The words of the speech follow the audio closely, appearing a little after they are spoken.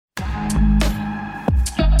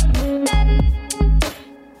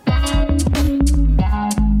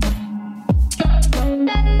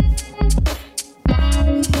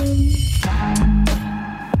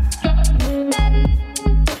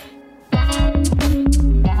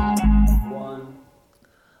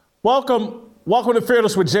Welcome to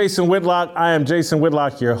Fearless with Jason Whitlock. I am Jason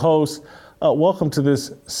Whitlock, your host. Welcome to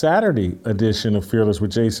this Saturday edition of Fearless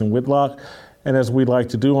with Jason Whitlock. And as we like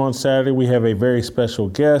to do on Saturday, we have a very special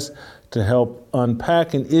guest to help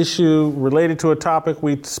unpack an issue related to a topic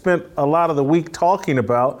we spent a lot of the week talking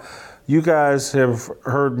about. You guys have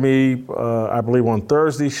heard me, I believe, on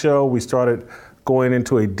Thursday's show. We started going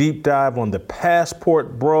into a deep dive on the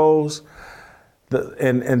passport bros.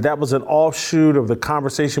 And that was an offshoot of the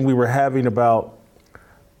conversation we were having about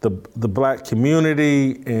the black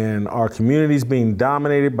community and our communities being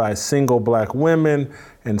dominated by single black women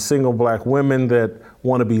and single black women that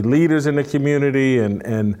want to be leaders in the community.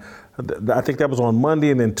 And I think that was on Monday.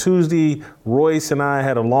 And then Tuesday, Royce and I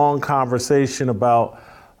had a long conversation about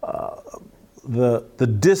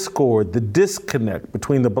the discord, the disconnect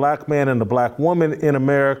between the black man and the black woman in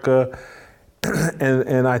America.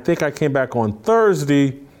 And I think I came back on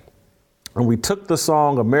Thursday and we took the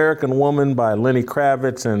song American Woman by Lenny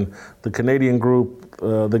Kravitz and the Canadian group,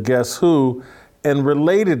 the Guess Who, and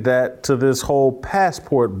related that to this whole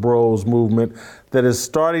passport bros movement that is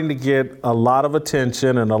starting to get a lot of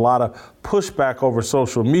attention and a lot of pushback over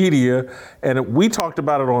social media. And we talked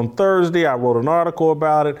about it on Thursday. I wrote an article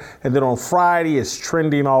about it. And then on Friday, it's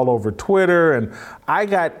trending all over Twitter. And I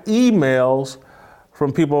got emails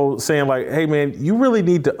from people saying like, hey man, you really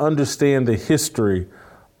need to understand the history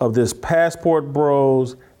of this passport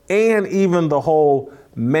bros and even the whole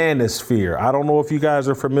manosphere. I don't know if you guys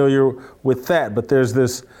are familiar with that, but there's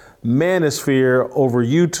this manosphere over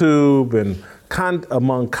YouTube and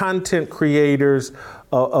among content creators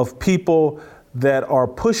of people that are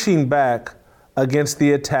pushing back against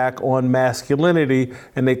the attack on masculinity,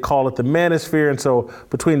 and they call it the manosphere. And so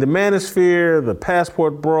between the manosphere, the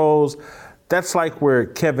passport bros, that's like where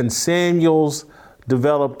Kevin Samuels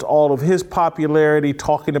developed all of his popularity,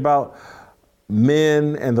 talking about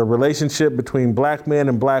men and the relationship between black men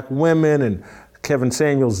and black women. And Kevin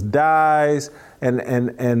Samuels dies.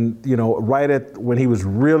 And you know, right at when he was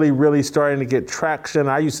really starting to get traction,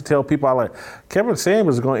 I used to tell people, I like, Kevin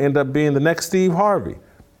Samuels is going to end up being the next Steve Harvey.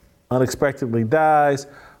 Unexpectedly dies.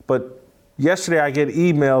 But yesterday I get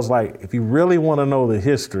emails like, if you really want to know the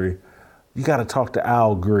history, you got to talk to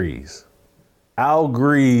Al Greeze. Al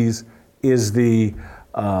Greeze is the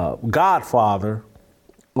godfather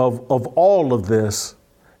of all of this,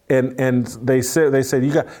 and they said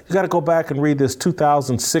you got to go back and read this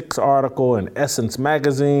 2006 article in Essence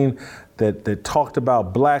magazine that talked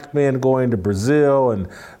about black men going to Brazil, and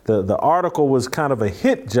the article was kind of a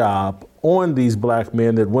hit job on these black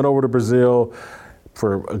men that went over to Brazil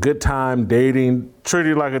for a good time, dating,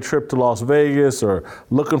 treated like a trip to Las Vegas, or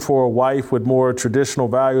looking for a wife with more traditional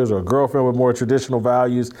values or a girlfriend with more traditional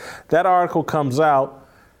values. That article comes out,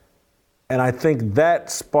 and I think that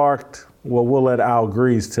sparked, well, we'll let Al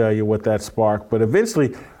Greeze tell you what that sparked, but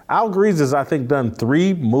eventually Al Greeze has, I think, done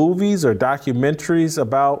 3 movies or documentaries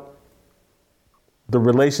about the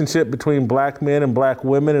relationship between black men and black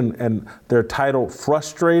women, and they're titled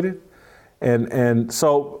Frustrated. And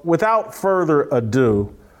so without further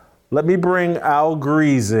ado, let me bring Al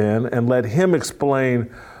Greeze in and let him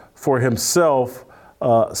explain for himself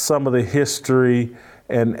some of the history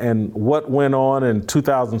and what went on in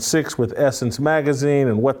 2006 with Essence magazine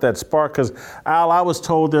and what that sparked. Because Al, I was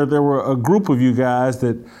told there were a group of you guys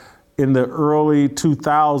that in the early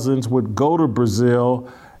 2000s would go to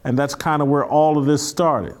Brazil, and that's kind of where all of this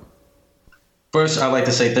started. First, I'd like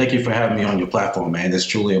to say thank you for having me on your platform, man. It's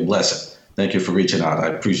truly a blessing. Thank you for reaching out.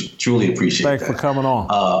 I truly appreciate that. Thanks for coming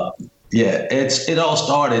on. It all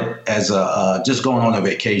started as just going on a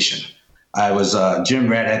vacation. I was a gym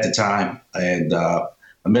rat at the time, and I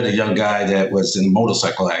met a young guy that was in a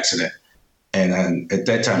motorcycle accident. And at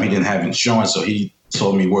that time, he didn't have insurance, so he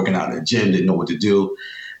saw me working out in the gym, didn't know what to do.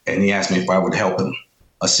 And he asked me if I would help him,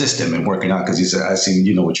 assist him in working out, because he said, I see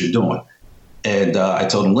you know what you're doing. And I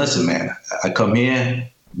told him, listen, man, I come here,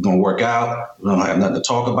 we're going to work out, we don't have nothing to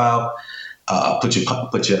talk about. Put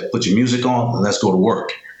your music on and let's go to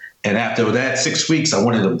work. And after that 6 weeks, I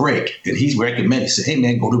wanted a break. And he recommended, he said, hey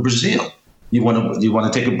man, go to Brazil. You want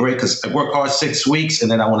to take a break? Because I worked hard 6 weeks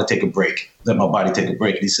and then I want to take a break. Let my body take a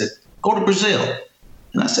break. And he said, go to Brazil.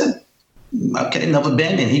 And I said, okay, never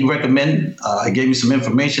been. And he recommended, he gave me some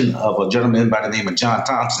information of a gentleman by the name of John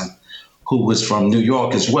Thompson, who was from New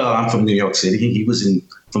York as well. I'm from New York City. He was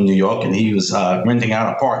from New York, and he was renting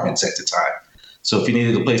out apartments at the time. So if you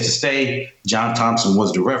needed a place to stay, John Thompson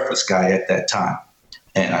was the reference guy at that time.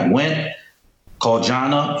 And I went, called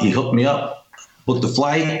John up, he hooked me up, booked the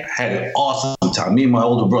flight, had an awesome time. Me and my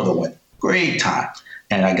older brother went, great time.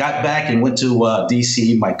 And I got back and went to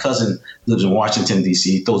D.C. My cousin lives in Washington,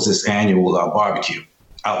 D.C. He throws this annual barbecue.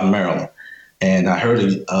 out in Maryland. And I heard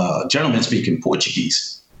a gentleman speaking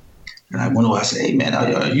Portuguese. And I went over, I said, hey, man,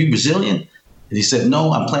 are you Brazilian? And he said,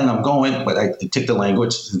 no, I'm planning on going, but I took the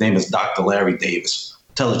language. His name is Dr. Larry Davis,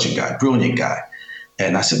 intelligent guy, brilliant guy.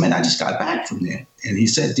 And I said, man, I just got back from there. And he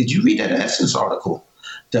said, did you read that Essence article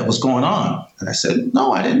that was going on? And I said,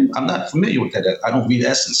 no, I didn't. I'm not familiar with that. I don't read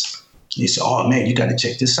Essence. And he said, oh, man, you got to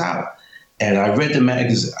check this out. And I read the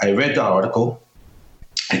magazine. I read the article.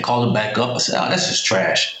 I called him back up. I said, oh, that's just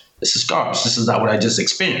trash. This is garbage. This is not what I just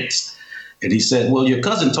experienced. And he said, well, your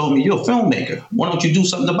cousin told me you're a filmmaker. Why don't you do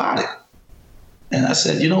something about it? And I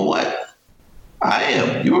said, you know what? I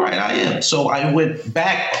am. You're right, I am. So I went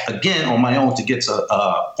back again on my own to get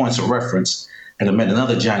to points of reference. And I met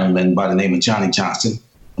another gentleman by the name of Johnny Johnson,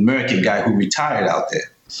 American guy who retired out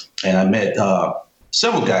there. And I met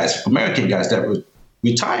several guys, American guys that were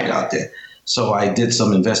retired out there. So I did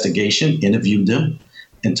some investigation, interviewed them,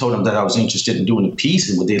 and told them that I was interested in doing a piece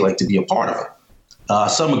and would they like to be a part of it.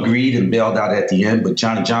 Some agreed and bailed out at the end, but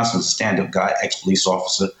Johnny Johnson's a stand-up guy, ex-police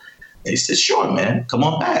officer. And he said, sure, man, come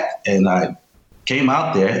on back. And I came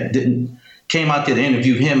out there to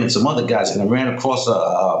interview him and some other guys, and I ran across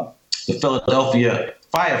the Philadelphia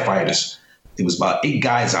firefighters. There was about 8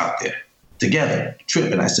 guys out there together,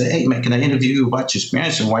 tripping. I said, hey, man, can I interview you about your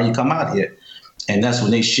experience and why you come out here? And that's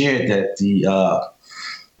when they shared that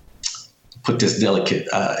put this delicate,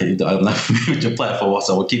 I'm not familiar with your platform,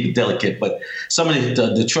 so I will keep it delicate, but some of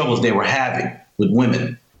the troubles they were having with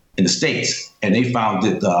women in the States, and they found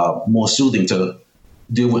it more soothing to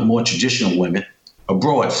deal with more traditional women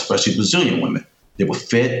abroad, especially Brazilian women. They were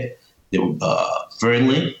fit, they were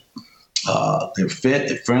friendly, they're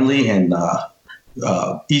friendly, and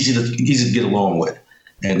easy to get along with.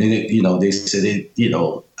 And they said they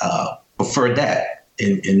preferred that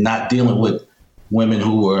in not dealing with women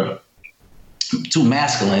who were too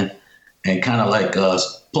masculine and kind of like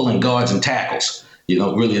pulling guards and tackles.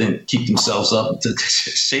 Really didn't keep themselves up to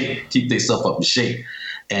shape, keep themselves up in shape.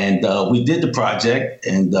 And we did the project,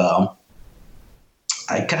 and I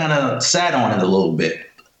kind of sat on it a little bit.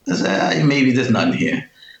 I said, maybe there's nothing here.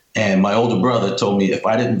 And my older brother told me if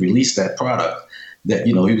I didn't release that product, that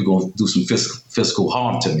he was going to do some physical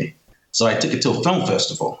harm to me. So I took it to a film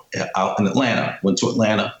festival out in Atlanta. Went to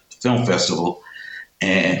Atlanta Film Festival,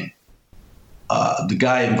 and the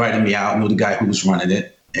guy invited me out. I knew the guy who was running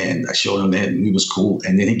it. And I showed him that, and he was cool.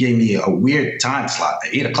 And then he gave me a weird time slot,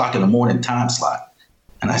 an 8 o'clock in the morning time slot.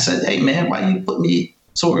 And I said, hey, man, why you put me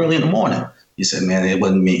so early in the morning? He said, man, it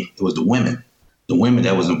wasn't me. It was the women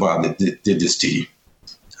that was involved that did this to you.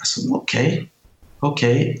 I said, okay.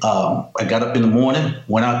 I got up in the morning,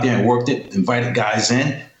 went out there and worked it, invited guys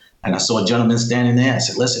in. And I saw a gentleman standing there. I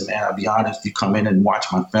said, listen, man, I'll be honest, if you come in and watch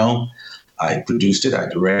my film, I produced it, I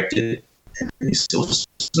directed it. And he said, what's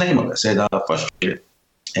the name of it? I said, Frustrated.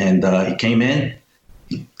 And he came in,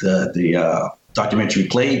 the documentary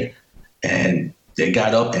played, and they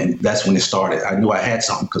got up, and that's when it started. I knew I had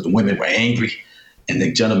something because the women were angry, and the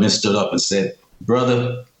gentleman stood up and said,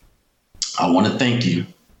 brother, I want to thank you.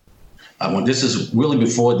 This is really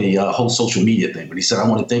before the whole social media thing, but he said, I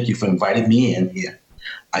want to thank you for inviting me in here.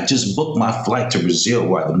 I just booked my flight to Brazil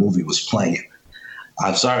while the movie was playing.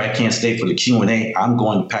 I'm sorry I can't stay for the Q&A. I'm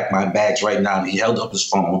going to pack my bags right now. And he held up his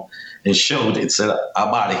phone and showed it, said,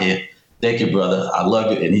 I'm out of here. Thank you, brother. I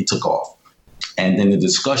love you. And he took off. And then the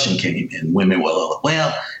discussion came, and women were,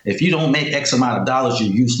 well, if you don't make X amount of dollars, you're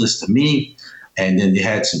useless to me. And then they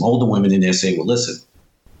had some older women in there say, well, listen,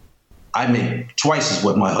 I make twice as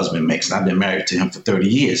what my husband makes, and I've been married to him for 30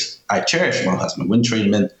 years. I cherish my husband, wouldn't trade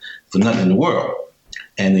him in for nothing in the world.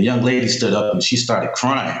 And the young lady stood up and she started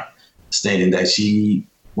crying, stating that she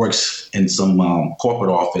works in some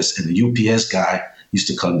corporate office, and the UPS guy used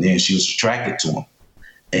to come there and she was attracted to him.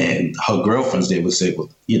 And her girlfriends, they would say, well,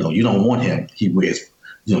 you don't want him. He wears,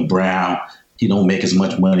 brown. He don't make as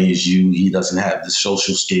much money as you. He doesn't have the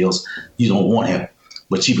social skills. You don't want him.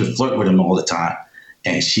 But she would flirt with him all the time.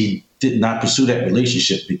 And she did not pursue that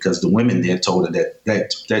relationship because the women there told her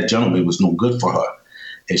that gentleman was no good for her.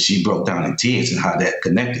 And she broke down in tears and how that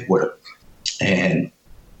connected with her. And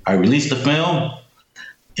I released the film,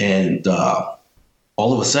 and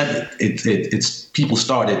all of a sudden, it's people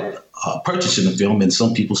started purchasing the film, and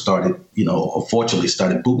some people started, unfortunately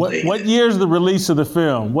started bootlegging. What year is the release of the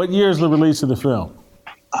film?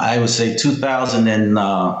 I would say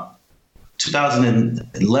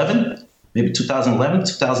 2011, maybe 2011,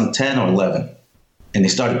 2010 or 11. And they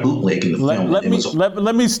started bootlegging the film.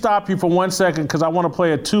 Let me stop you for 1 second, because I want to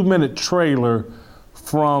play a 2-minute trailer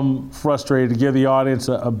from Frustrated to give the audience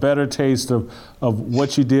a better taste of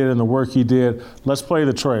what you did and the work you did. Let's play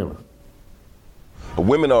the trailer.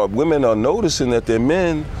 Women are noticing that their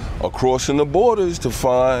men are crossing the borders to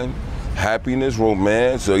find happiness,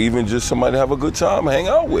 romance, or even just somebody to have a good time, hang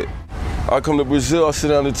out with. I come to Brazil, I sit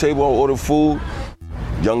down at the table, I order food.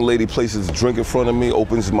 Young lady places a drink in front of me,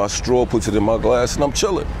 opens my straw, puts it in my glass, and I'm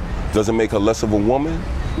chilling. Doesn't make her less of a woman,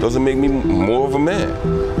 doesn't make me more of a man.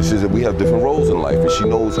 It's just that we have different roles in life, and she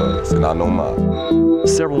knows hers, and I know mine.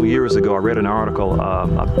 Several years ago, I read an article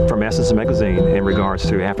from Essence magazine in regards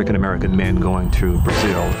to African American men going to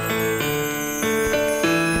Brazil.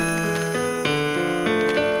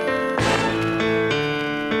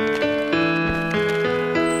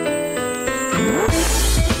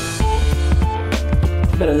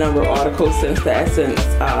 Been a number of articles since the Essence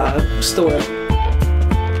story.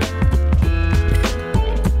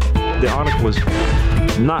 The article was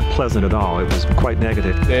not pleasant at all. It was quite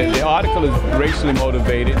negative. The article is racially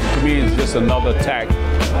motivated. To me, it's just another attack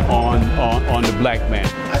on the black man.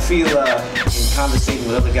 I feel in conversating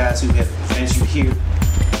with other guys who have friends you here,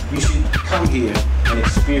 you should come here and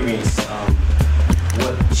experience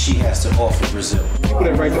what she has to offer Brazil. People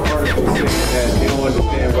that write the article say that they don't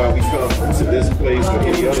understand why we come to this place or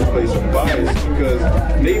any other place from bias because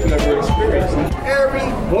they've never experienced it. Every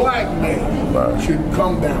black man should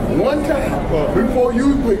come down one time before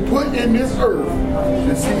you be put in this earth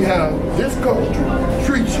to see how this culture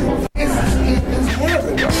treats you. It's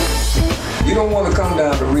heaven. You don't want to come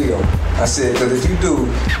down to Rio. I said, because if you do,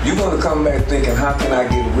 you're going to come back thinking, how can I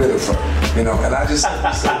get rid of her? You know, and I just,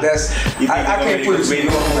 that's, I can't put it to you.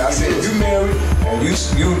 I said, if you married and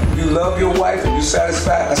you love your wife and you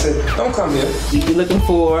satisfied, I said, don't come here. You be looking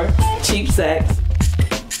for cheap sex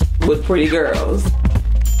with pretty girls.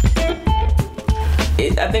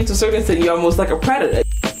 I think to a certain extent, you're almost like a predator.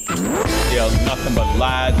 There's nothing but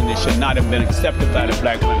lies, and it should not have been accepted by the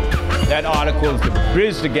black women. That article is to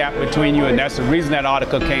bridge the gap between you, and that's the reason that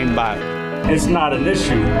article came by. It's not an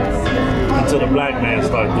issue until the black man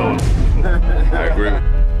starts doing it. I agree.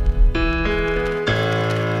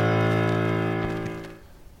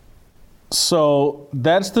 So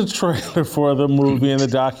that's the trailer for the movie and the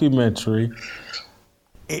documentary.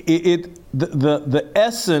 The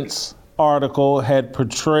Essence article had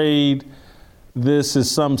portrayed this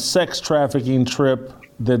as some sex trafficking trip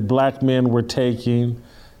that black men were taking.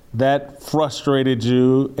 That frustrated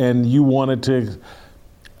you, and you wanted to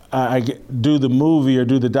do the movie or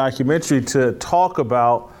do the documentary to talk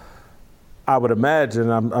about, I would imagine,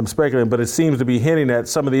 I'm speculating, but it seems to be hinting at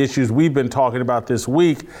some of the issues we've been talking about this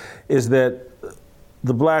week, is that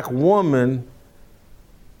the black woman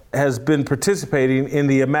has been participating in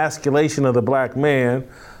the emasculation of the black man.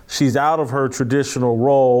 She's out of her traditional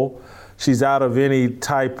role. She's out of any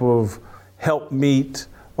type of helpmeet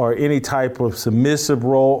or any type of submissive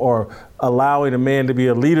role or allowing a man to be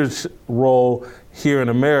a leadership role here in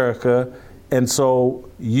America. And so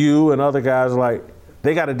you and other guys are like,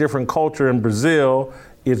 they got a different culture in Brazil.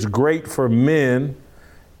 It's great for men.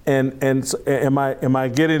 And so, am I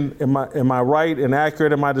right and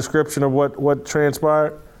accurate in my description of what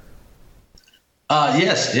transpired?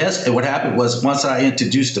 Yes. And what happened was once I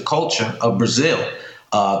introduced the culture of Brazil,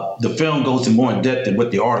 the film goes in more in depth than what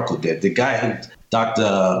the article did. The guy who, Dr.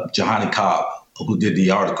 Jelani Cobb, who did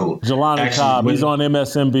the article. Jelani Cobb, he's on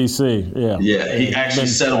MSNBC. Yeah, he actually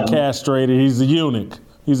said on castrated. He's a eunuch.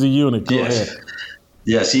 Go ahead.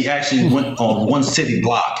 Yes, he actually went on one city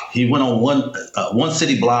block. He went on one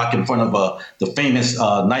city block in front of the famous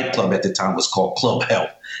nightclub at the time was called Club Hell,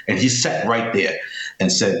 and he sat right there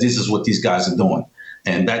and said, "This is what these guys are doing."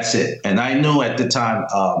 And that's it. And I knew at the time,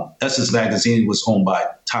 Essence Magazine was owned by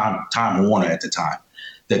Time Warner at the time,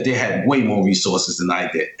 that they had way more resources than I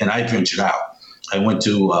did. And I ventured out. I went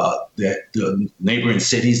to the neighboring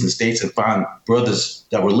cities and states and found brothers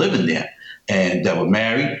that were living there and that were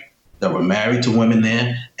married to women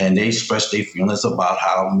there. And they expressed their feelings about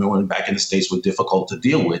how women back in the States were difficult to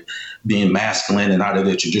deal with, being masculine and out of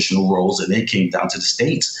their traditional roles. And they came down to the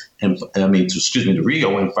States to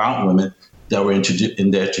Rio and found women that were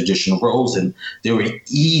in their traditional roles, and they were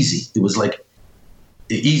easy. It was like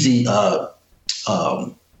easy to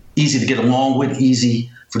get along with,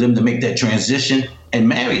 easy for them to make that transition and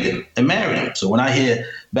marry them. So when I hear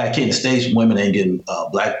back here in the States, women ain't getting,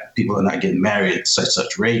 black people are not getting married at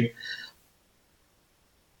such rate,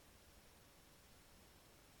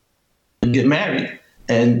 and get married,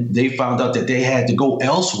 and they found out that they had to go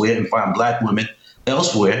elsewhere and find black women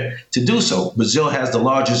elsewhere to do so. Brazil has the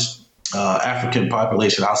largest African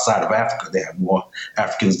population outside of Africa. They have more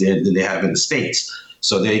Africans there than they have in the States.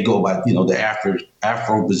 So they go by, the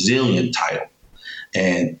Afro-Brazilian title.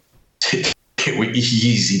 And they were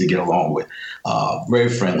easy to get along with, very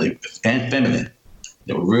friendly and feminine.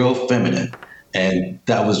 They were real feminine. And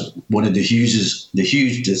that was one of the huge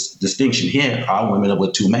distinction here. Our women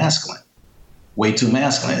were too masculine, way too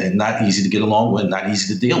masculine, and not easy to get along with, not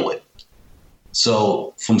easy to deal with.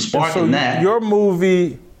 So from sparking that, your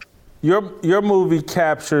movie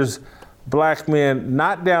captures black men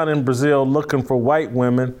not down in Brazil looking for white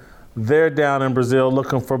women. They're down in Brazil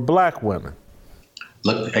looking for black women.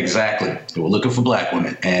 Look, exactly. They were looking for black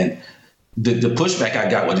women. And the pushback I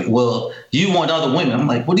got was, well, you want other women. I'm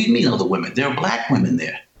like, what do you mean other women? There are black women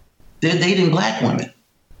there. They're dating black women.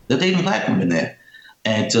 They're dating black women there.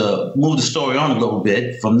 And to move the story on a little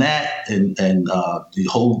bit, from that and the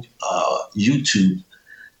whole YouTube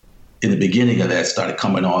in the beginning of that started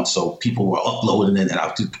coming on. So people were uploading it, and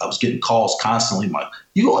I was getting calls constantly. Like,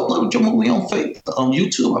 you uploaded your movie on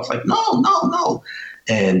YouTube? I was like, no.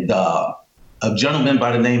 And a gentleman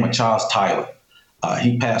by the name of Charles Tyler,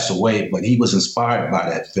 he passed away, but he was inspired by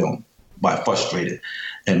that film, by Frustrated,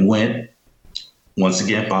 and went, once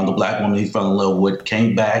again, found a black woman he fell in love with,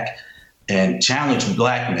 came back and challenged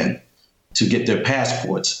black men to get their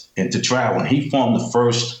passports and to travel. And he formed the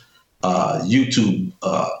first YouTube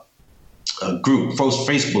group, first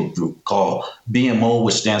Facebook group called BMO,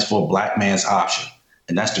 which stands for Black Man's Option.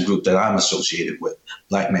 And that's the group that I'm associated with,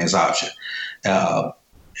 Black Man's Option.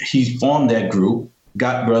 He formed that group,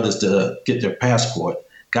 got brothers to get their passport,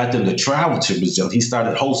 got them to travel to Brazil. He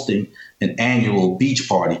started hosting an annual beach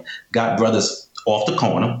party, got brothers off the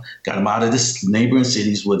corner, got them out of the neighboring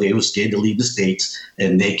cities where they were scared to leave the States,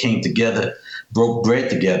 and they came together, broke bread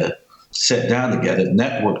together, sat down together,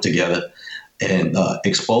 networked together, and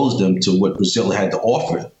exposed them to what Brazil had to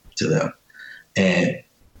offer to them. And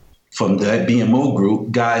from that BMO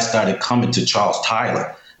group, guys started coming to Charles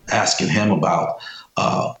Tyler, asking him about,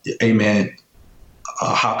 hey man,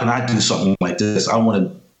 how can I do something like this? I want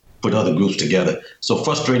to put other groups together. So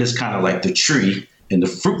Frustrated is kind of like the tree, and the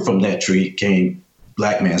fruit from that tree came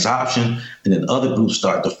Black Man's Option, and then other groups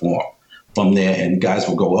started to form from there, and guys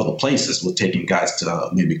will go other places. We're taking guys to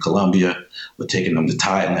maybe Colombia, we're taking them to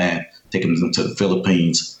Thailand, taking them to the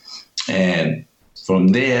Philippines. And from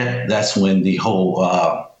there, that's when the whole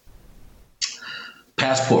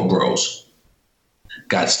passport bros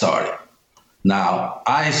got started. Now,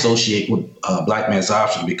 I associate with Black Man's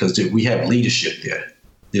Option because we have leadership there.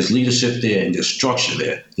 There's leadership there and there's structure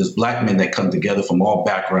there. There's black men that come together from all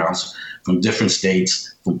backgrounds, from different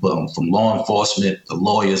states, from law enforcement, the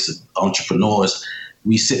lawyers, the entrepreneurs.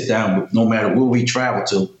 We sit down, no matter where we travel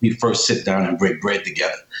to, we first sit down and break bread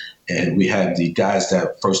together. And we have the guys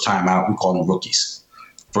that first time out, we call them rookies.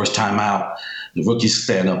 First time out, the rookies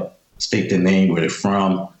stand up, state their name, where they're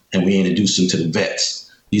from, and we introduce them to the vets.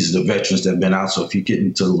 These are the veterans that have been out. So if you get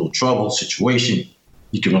into a little trouble situation,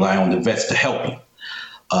 you can rely on the vets to help you.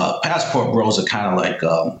 Passport bros are kind of like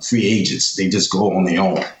free agents. They just go on their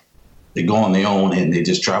own. They go on their own and they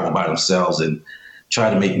just travel by themselves and try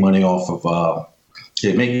to make money off of,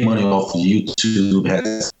 they make money off of YouTube,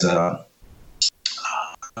 has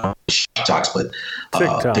TikToks,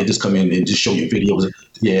 but they just come in and just show you videos,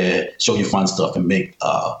 show you fun stuff and make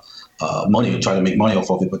money and try to make money off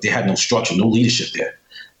of it, but they have no structure, no leadership there.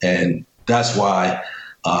 And that's why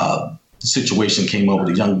the situation came up.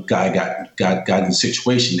 The young guy got in a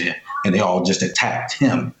situation there, and they all just attacked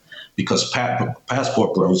him because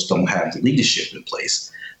passport bros don't have the leadership in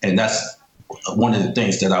place. And that's one of the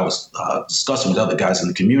things that I was discussing with other guys in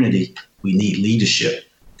the community. We need leadership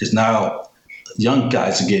because now young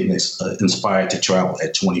guys are getting inspired to travel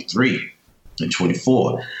at 23 and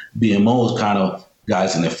 24. BMO is kind of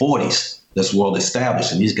guys in their 40s. That's well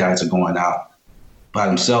established, and these guys are going out by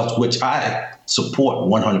themselves, which I support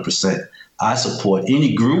 100%. I support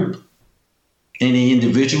any group, any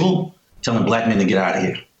individual telling black men to get out of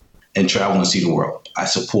here and travel and see the world. I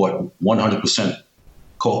support 100%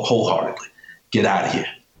 wholeheartedly. Get out of here.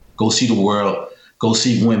 Go see the world. Go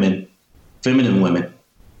see women, feminine women,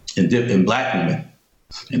 and black women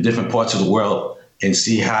in different parts of the world and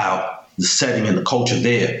see how the setting and the culture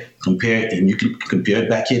there compared, and you can compare it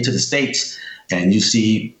back here to the States, and you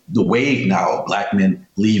see the wave now of black men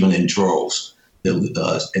leaving in droves. And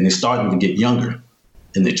they're starting to get younger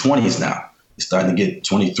in their 20s now. They're starting to get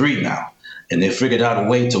 23 now. And they figured out a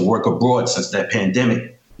way to work abroad since that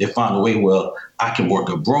pandemic. They found a way, well, I can work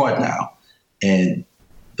abroad now. And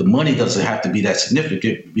the money doesn't have to be that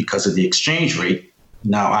significant because of the exchange rate.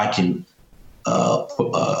 Now I can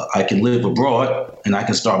live abroad and I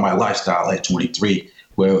can start my lifestyle at 23,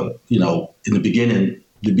 where, in the beginning,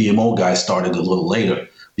 the BMO guys started a little later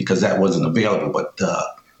because that wasn't available. But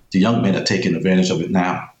the young men are taking advantage of it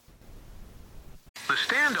now. The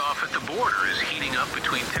standoff at the border is heating up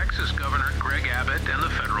between Texas Governor Greg Abbott and the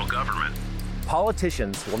federal government.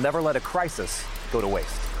 Politicians will never let a crisis go to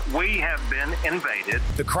waste. We have been invaded.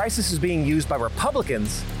 The crisis is being used by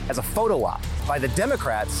Republicans as a photo op, by the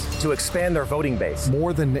Democrats to expand their voting base.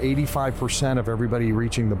 More than 85% of everybody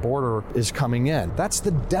reaching the border is coming in. That's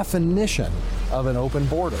the definition of an open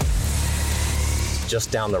border. Just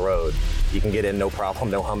down the road, you can get in no problem,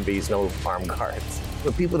 no Humvees, no armed guards.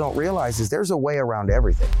 What people don't realize is there's a way around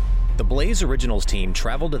everything. The Blaze Originals team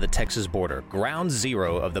traveled to the Texas border, ground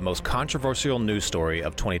zero of the most controversial news story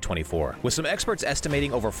of 2024. With some experts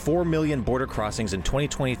estimating over 4 million border crossings in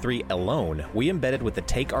 2023 alone, we embedded with the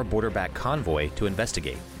Take Our Border Back convoy to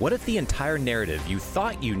investigate. What if the entire narrative you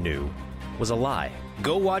thought you knew was a lie?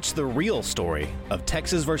 Go watch the real story of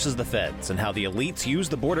Texas versus the feds and how the elites use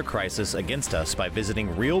the border crisis against us by visiting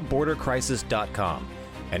realbordercrisis.com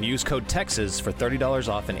and use code TEXAS for $30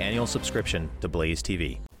 off an annual subscription to Blaze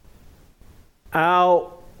TV.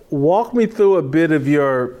 Al, walk me through a bit of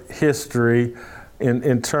your history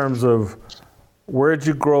in terms of where'd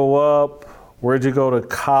you grow up, where'd you go to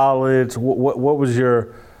college, what was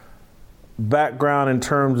your background in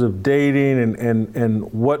terms of dating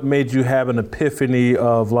and what made you have an epiphany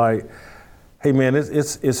of like, hey man,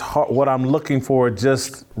 it's hard, what I'm looking for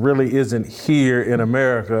just really isn't here in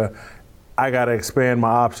America. I got to expand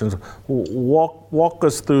my options. Walk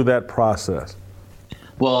us through that process.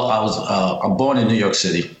 Well, I'm born in New York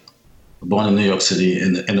City. In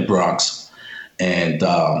the Bronx, and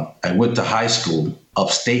I went to high school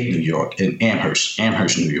upstate New York in Amherst,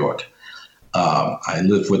 New York. I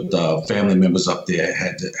lived with family members up there.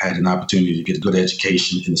 Had an opportunity to get a good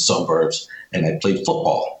education in the suburbs, and I played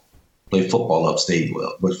football upstate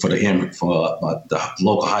for the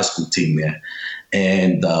local high school team there.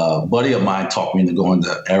 And a buddy of mine talked me into going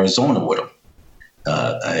to Arizona with him.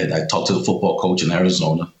 I talked to the football coach in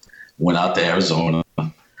Arizona, went out to Arizona,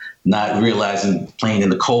 not realizing playing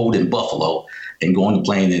in the cold in Buffalo and going to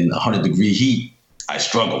playing in 100-degree heat, I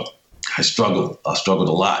struggled a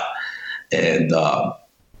lot. And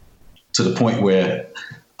to the point where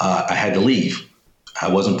I had to leave. I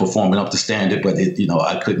wasn't performing up to standard, but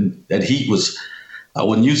I couldn't, that heat I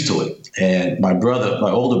wasn't used to it. And my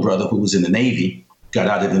older brother, who was in the Navy, got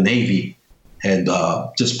out of the Navy, had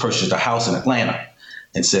just purchased a house in Atlanta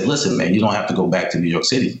and said, listen, man, you don't have to go back to New York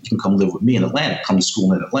City. You can come live with me in Atlanta, come to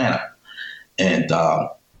school in Atlanta. And I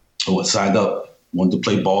signed up, wanted to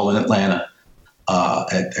play ball in Atlanta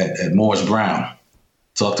at Morris Brown.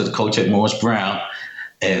 Talked to the coach at Morris Brown,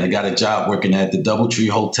 and I got a job working at the Doubletree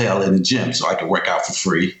Hotel in the gym so I could work out for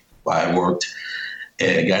free while I worked.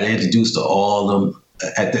 And got introduced to all of them.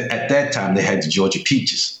 At that time, they had the Georgia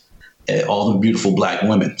Peaches, and all them beautiful black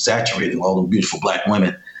women, saturated all them beautiful black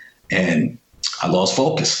women. And I lost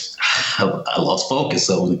focus. So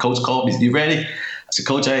when the coach called me, you ready? I said,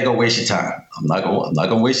 Coach, I ain't gonna waste your time. I'm not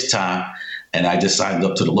gonna waste your time. And I just signed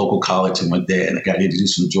up to the local college and went there, and I got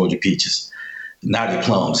introduced to the Georgia Peaches. Now they're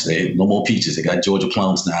plums. They no more peaches. They got Georgia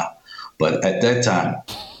plums now. But at that time,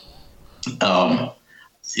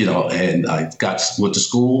 and I went to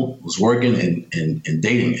school, was working and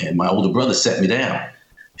dating, and my older brother sat me down.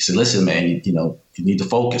 He said, "Listen, man, you need to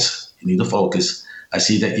focus. You need to focus. I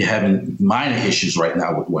see that you're having minor issues right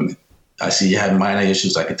now with women. I see you having minor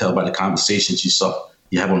issues. I can tell by the conversations you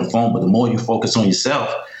have on the phone. But the more you focus on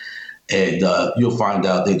yourself, and you'll find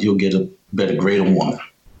out that you'll get a better grade on woman."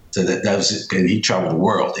 So that was it. And he traveled the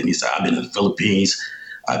world. And he said, I've been in the Philippines.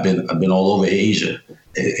 I've been all over Asia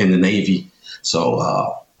in the Navy. So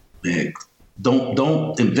man,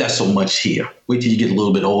 don't invest so much here. Wait till you get a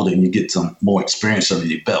little bit older and you get some more experience under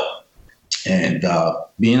your belt. And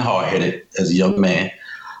being hard-headed as a young man,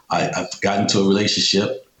 I got into a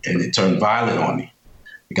relationship and it turned violent on me.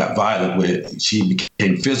 It got violent where she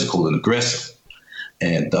became physical and aggressive.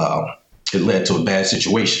 And it led to a bad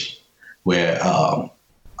situation where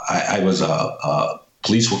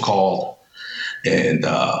police were called, and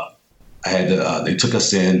they took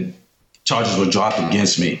us in. Charges were dropped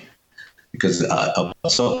against me because of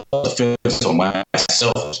self-defense on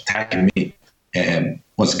myself attacking me. And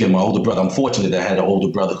once again, my older brother, I'm fortunate that I had an older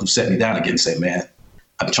brother who set me down again and said, man,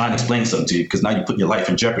 I'm trying to explain something to you because now you're putting your life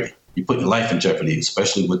in jeopardy. You're putting your life in jeopardy,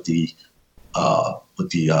 especially with the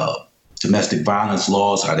domestic violence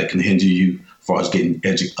laws, how they can hinder you as far as getting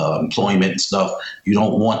employment and stuff. You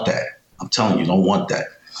don't want that. I'm telling you, don't want that.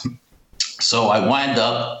 So I wind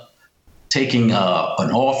up taking an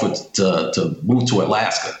offer to move to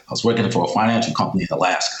Alaska. I was working for a financial company in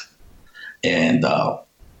Alaska. And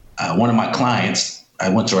one of my clients, I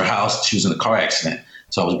went to her house. She was in a car accident.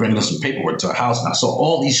 So I was bringing her some paperwork to her house, and I saw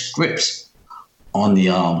all these scripts on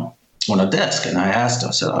her desk. And I asked her,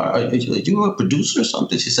 I said, are you a producer or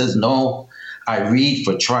something? She says, no, I read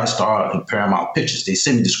for TriStar and Paramount Pictures. They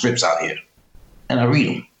send me the scripts out here, and I read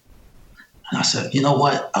them. And I said, you know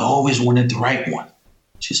what? I always wanted to write one.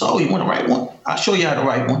 She said, oh, you want to write one? I'll show you how to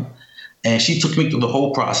write one. And she took me through the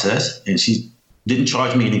whole process, and she didn't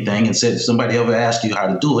charge me anything and said, if somebody ever asks you how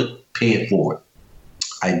to do it, pay it forward.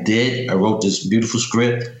 I did. I wrote this beautiful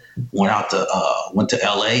script, went to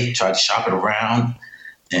LA, tried to shop it around,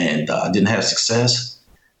 and didn't have success.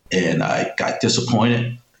 And I got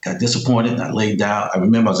disappointed. And I laid down. I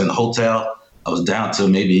remember I was in the hotel. I was down to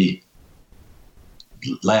maybe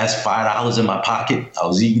last $5 in my pocket. I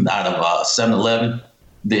was eating out of 7-Eleven.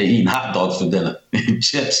 They're eating hot dogs for dinner and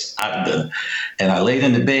chips after dinner. And I laid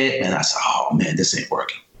in the bed and I said, oh man, this ain't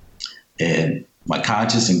working. And my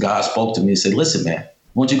conscience and God spoke to me and said, listen, man,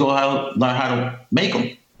 why don't you go learn how to make them?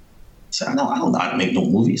 I said, I don't know how to make no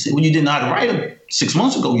movie. He said, well, you didn't know how to write them. 6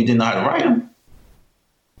 months ago, you didn't know how to write them.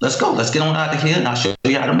 Let's go. Let's get on out of here and I'll show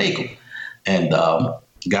you how to make them. And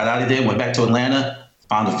got out of there, went back to Atlanta,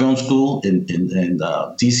 found a film school in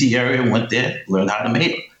DC area, went there, learned how to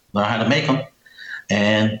make them.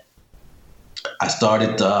 And I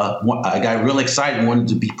started, I got real excited and wanted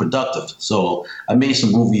to be productive. So I made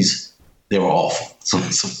some movies, they were awful. Some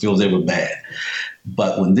films, they were bad.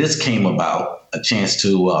 But when this came about, a chance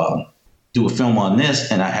to do a film on this,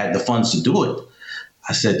 and I had the funds to do it,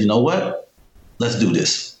 I said, you know what? Let's do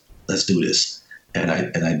this. And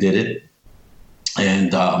I did it.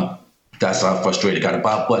 And that's how frustrated I got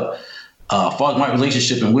about. But as far as my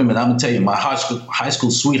relationship and women, I'm going to tell you, my high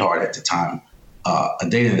school sweetheart at the time, I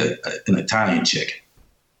dated an Italian chick,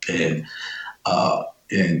 and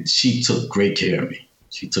she took great care of me.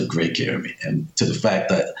 And to the fact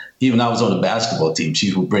that even I was on the basketball team,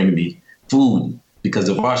 she would bring me food because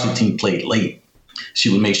the varsity team played late. She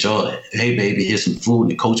would make sure, hey baby, here's some food.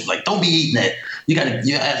 And the coach would be like, don't be eating that. You're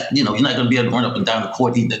not gonna be able to run up and down the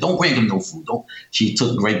court eating that. Don't bring him no food. She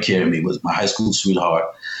took great care of me. Was my high school sweetheart,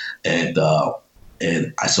 and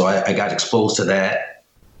so I got exposed to that.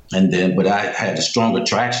 But I had a strong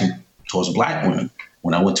attraction towards black women.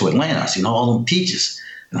 When I went to Atlanta, I seen all them peaches.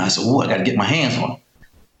 And I said, I got to get my hands on them.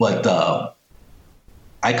 But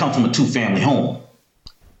I come from a 2-family home.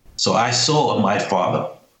 So I saw what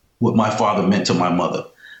my father meant to my mother.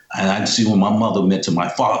 And I see what my mother meant to my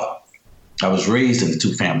father. I was raised in a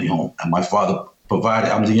 2-family home. And my father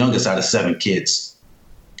provided, I'm the youngest out of 7 kids.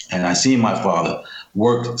 And I seen my father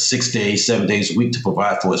work 6 days, 7 days a week to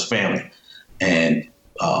provide for his family. And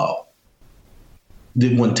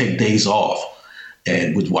didn't want to take days off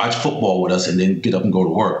and would watch football with us and then get up and go to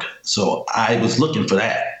work. So I was looking for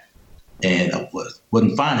that, and I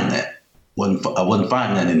wasn't finding that. I wasn't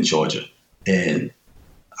finding that in Georgia. And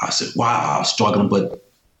I said, wow, I was struggling. But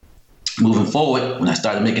moving forward, when I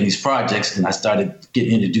started making these projects and I started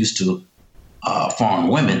getting introduced to foreign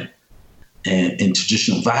women and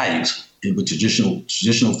traditional values, and with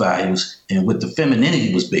traditional values, and with the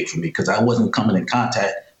femininity was big for me because I wasn't coming in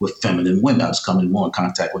contact with feminine women. I was coming more in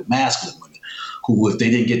contact with masculine women who, if they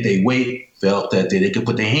didn't get their way, felt that they could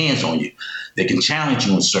put their hands on you. They can challenge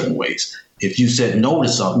you in certain ways. If you said no to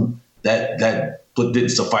something, that didn't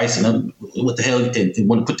suffice, and what the hell, and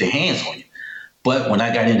want to put their hands on you. But when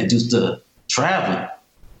I got introduced to traveling,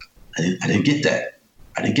 I didn't get that.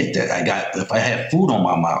 If I had food on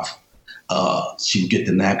my mouth, she would get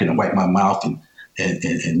the napkin and wipe my mouth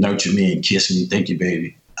and nurture me and kiss me. Thank you,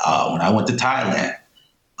 baby. When I went to Thailand,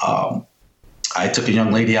 I took a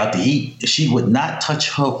young lady out to eat. She would not touch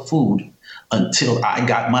her food until I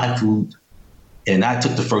got my food and I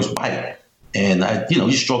took the first bite. And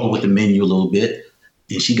you struggle with the menu a little bit.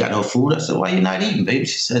 And she got her food. I said, why are you not eating, baby?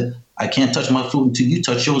 She said, I can't touch my food until you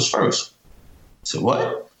touch yours first. I said,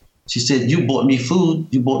 what? She said, you bought me food.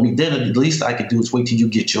 You bought me dinner. The least I could do is wait till you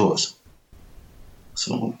get yours.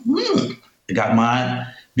 So I got mine.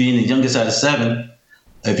 Being the youngest out of 7,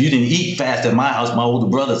 if you didn't eat fast at my house, my older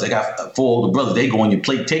brothers, I got 4 older brothers, they go on your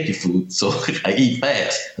plate, take your food. So I eat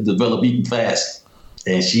fast. I developed eating fast.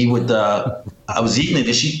 And she would, I was eating it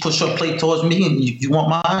and she pushed her plate towards me and you want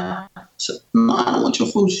mine? I said, no, I don't want your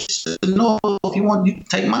food. She said, no, if you want, you can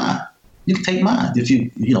take mine. You can take mine if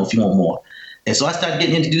you want more. And so I started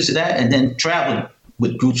getting introduced to that and then traveling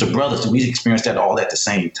with groups of brothers. So we experienced that all at the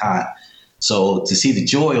same time. So to see the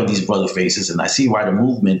joy on these brother faces, and I see why the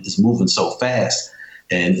movement is moving so fast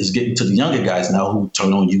and is getting to the younger guys now who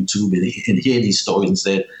turn on YouTube and hear these stories and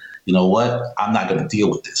said, you know what, I'm not going to deal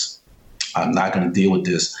with this. I'm not going to deal with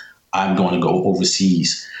this. I'm going to go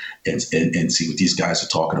overseas and see what these guys are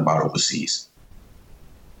talking about overseas.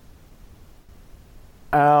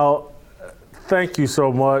 Al, thank you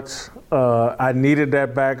so much. I needed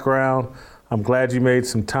that background. I'm glad you made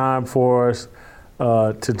some time for us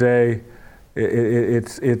today.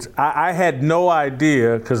 I had no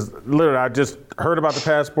idea, because literally I just heard about the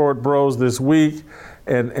Passport Bros this week,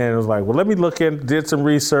 and it was like, well, let me look in, did some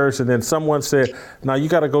research, and then someone said, now you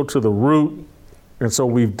got to go to the root. And so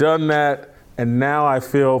we've done that, and now I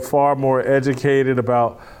feel far more educated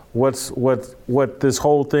about what this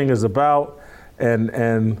whole thing is about, and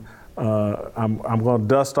I'm going to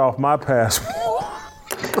dust off my passport.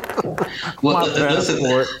 Well, listen,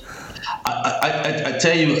 I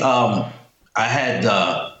tell you, I had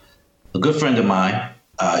a good friend of mine,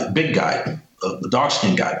 big guy, a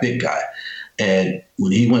dark-skinned guy, big guy, and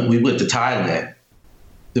when we went to Thailand,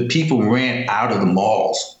 the people ran out of the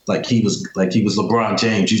malls like he was LeBron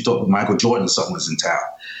James. You thought Michael Jordan or something was in town.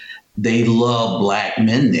 They love black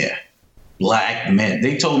men there. Black men.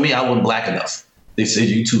 They told me I wasn't black enough. They said,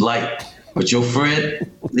 you too light. But your friend,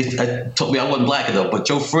 they told me I wasn't black enough. But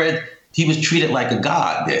your friend, he was treated like a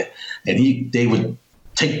god there. And they would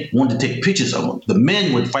wanted to take pictures of him. The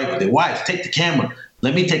men would fight with their wives. Take the camera.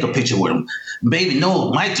 Let me take a picture with him. Baby, no,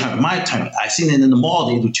 my turn. I seen it in the mall.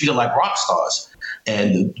 They were treated like rock stars.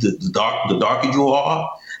 And the darker you are,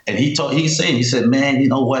 and he said, man, you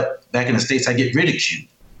know what? Back in the States, I get ridiculed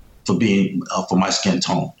for my skin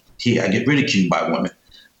tone. Here, I get ridiculed by women,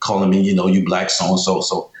 calling me, you black so-and-so.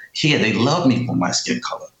 So here, they love me for my skin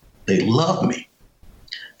color. They love me.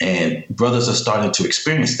 And brothers are starting to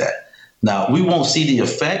experience that. Now, we won't see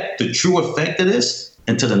the true effect of this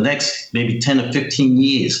until the next maybe 10 or 15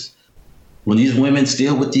 years. When these women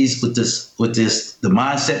still with the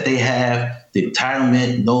mindset they have, the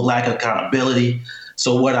entitlement, no lack of accountability.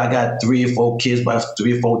 So what? I got 3 or 4 kids by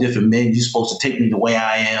 3 or 4 different men. You're supposed to take me the way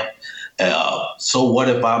I am. So what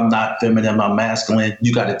if I'm not feminine, I'm masculine?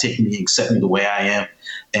 You got to take me and accept me the way I am.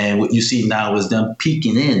 And what you see now is them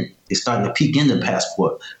peeking in. They're starting to peek in the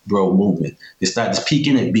Passport Bro movement. They started to peek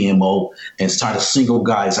in at BMO and start to single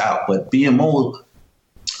guys out. But BMO,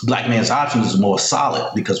 Black Man's Options, is more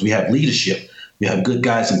solid because we have leadership. We have good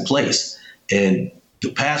guys in place. And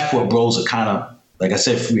the Passport Bros are kind of, like I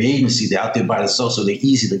said, free agency. They're out there by themselves, so they're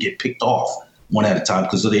easy to get picked off one at a time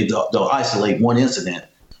because they'll isolate one incident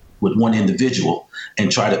with one individual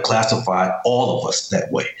and try to classify all of us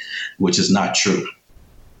that way, which is not true.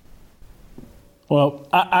 Well,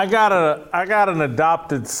 I got an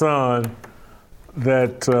adopted son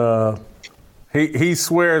that he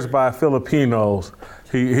swears by Filipinos.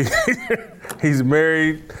 He's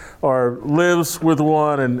married or lives with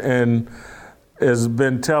one and has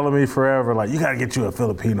been telling me forever, like, you got to get you a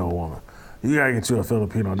Filipino woman. You got to get you a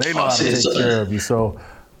Filipino. They know how to take care of you. So,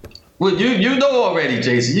 well, you know already,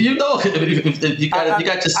 Jason. You know if you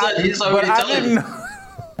got your son. He's already telling you.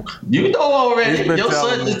 You know already. Your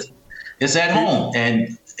son is at home,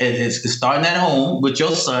 and it's starting at home with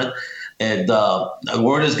your son. And the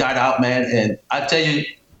word has got out, man. And I tell you,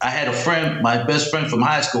 I had a friend, my best friend from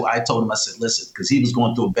high school. I told him, I said, listen, because he was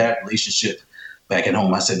going through a bad relationship back at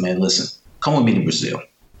home. I said, man, listen, come with me to Brazil.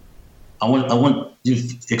 I want you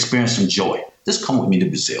to experience some joy. Just come with me to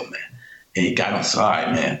Brazil, man. And he got on, all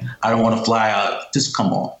right, man, I don't want to fly out. Just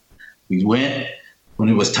come on. We went. When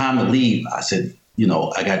it was time to leave, I said,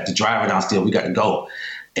 I got the driver downstairs. We got to go.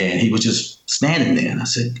 And he was just standing there. And I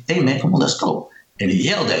said, hey, man, come on, let's go. And he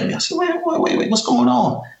yelled at me. I said, wait, what's going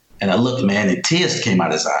on? And I looked, man, and tears came out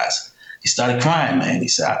of his eyes. He started crying, man. He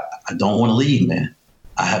said, I don't want to leave, man.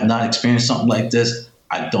 I have not experienced something like this.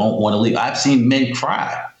 I don't want to leave. I've seen men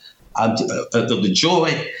cry. The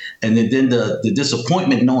joy and then the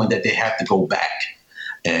disappointment knowing that they have to go back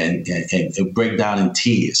and break down in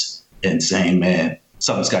tears and saying, man,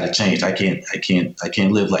 something's got to change. I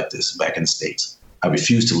can't live like this back in the States. I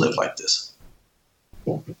refuse to live like this.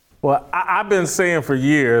 Well, I've been saying for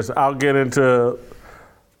years,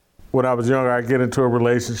 when I was younger, I'd get into a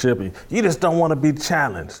relationship. You just don't want to be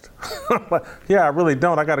challenged. Yeah, I really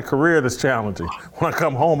don't. I got a career that's challenging. When I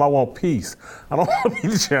come home, I want peace. I don't want to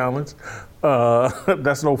be challenged.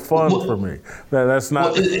 That's no fun for me. That's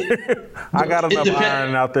not. I got enough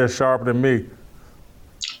iron out there sharper than me.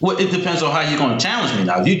 Well, it depends on how you're going to challenge me.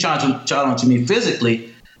 Now, if you challenge me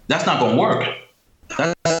physically, that's not going to work.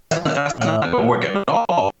 That's not going to work at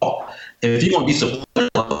all. If you're going to be supportive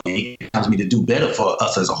of me, challenge me to do better for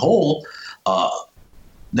us as a whole,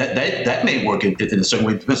 that may work in a certain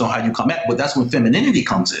way. It depends on how you come at it, but that's when femininity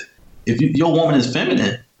comes in. If your woman is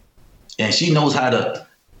feminine and she knows how to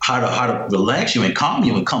relax you and calm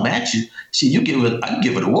you and come at you, I can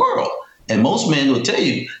give her the world. And most men will tell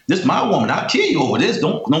you, this is my woman, I'll kill you over this.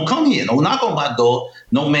 Don't come here. Don't knock on my door.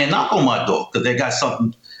 No man knock on my door because they got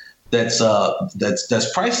something that's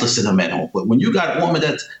priceless in a man home. But when you got a woman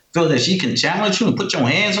that feels that she can challenge you and put your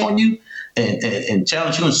hands on you and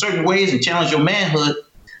challenge you in certain ways and challenge your manhood,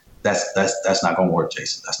 that's not going to work,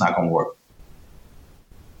 Jason. That's not going to work.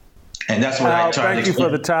 And that's what I try to explain. Thank you for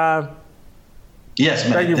the time. Yes,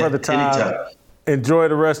 man. Thank you for the time. Anytime. Enjoy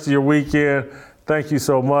the rest of your weekend. Thank you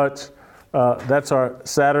so much. That's our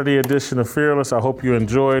Saturday edition of Fearless. I hope you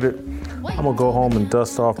enjoyed it. I'm going to go home and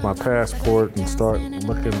dust off my passport and start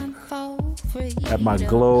looking at my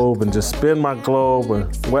globe and just spin my globe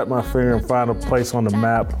and wet my finger and find a place on the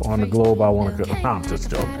map on the globe I want to go. No, I'm just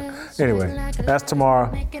joking. Anyway, that's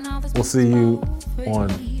tomorrow. We'll see you on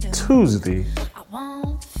Tuesday.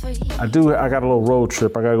 I got a little road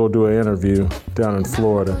trip. I got to go do an interview down in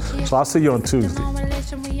Florida. So I'll see you on Tuesday.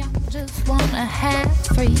 Just wanna have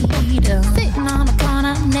freedom. Sitting on a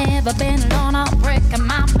corner, never been alone. I'm breaking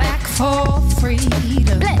my back for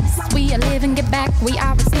freedom. Blessed, we are living, get back. We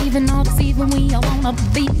are receiving, all deceiving. We all wanna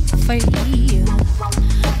be free.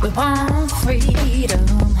 We want freedom.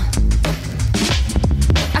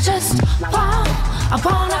 I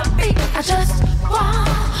wanna be. I just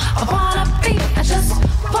want.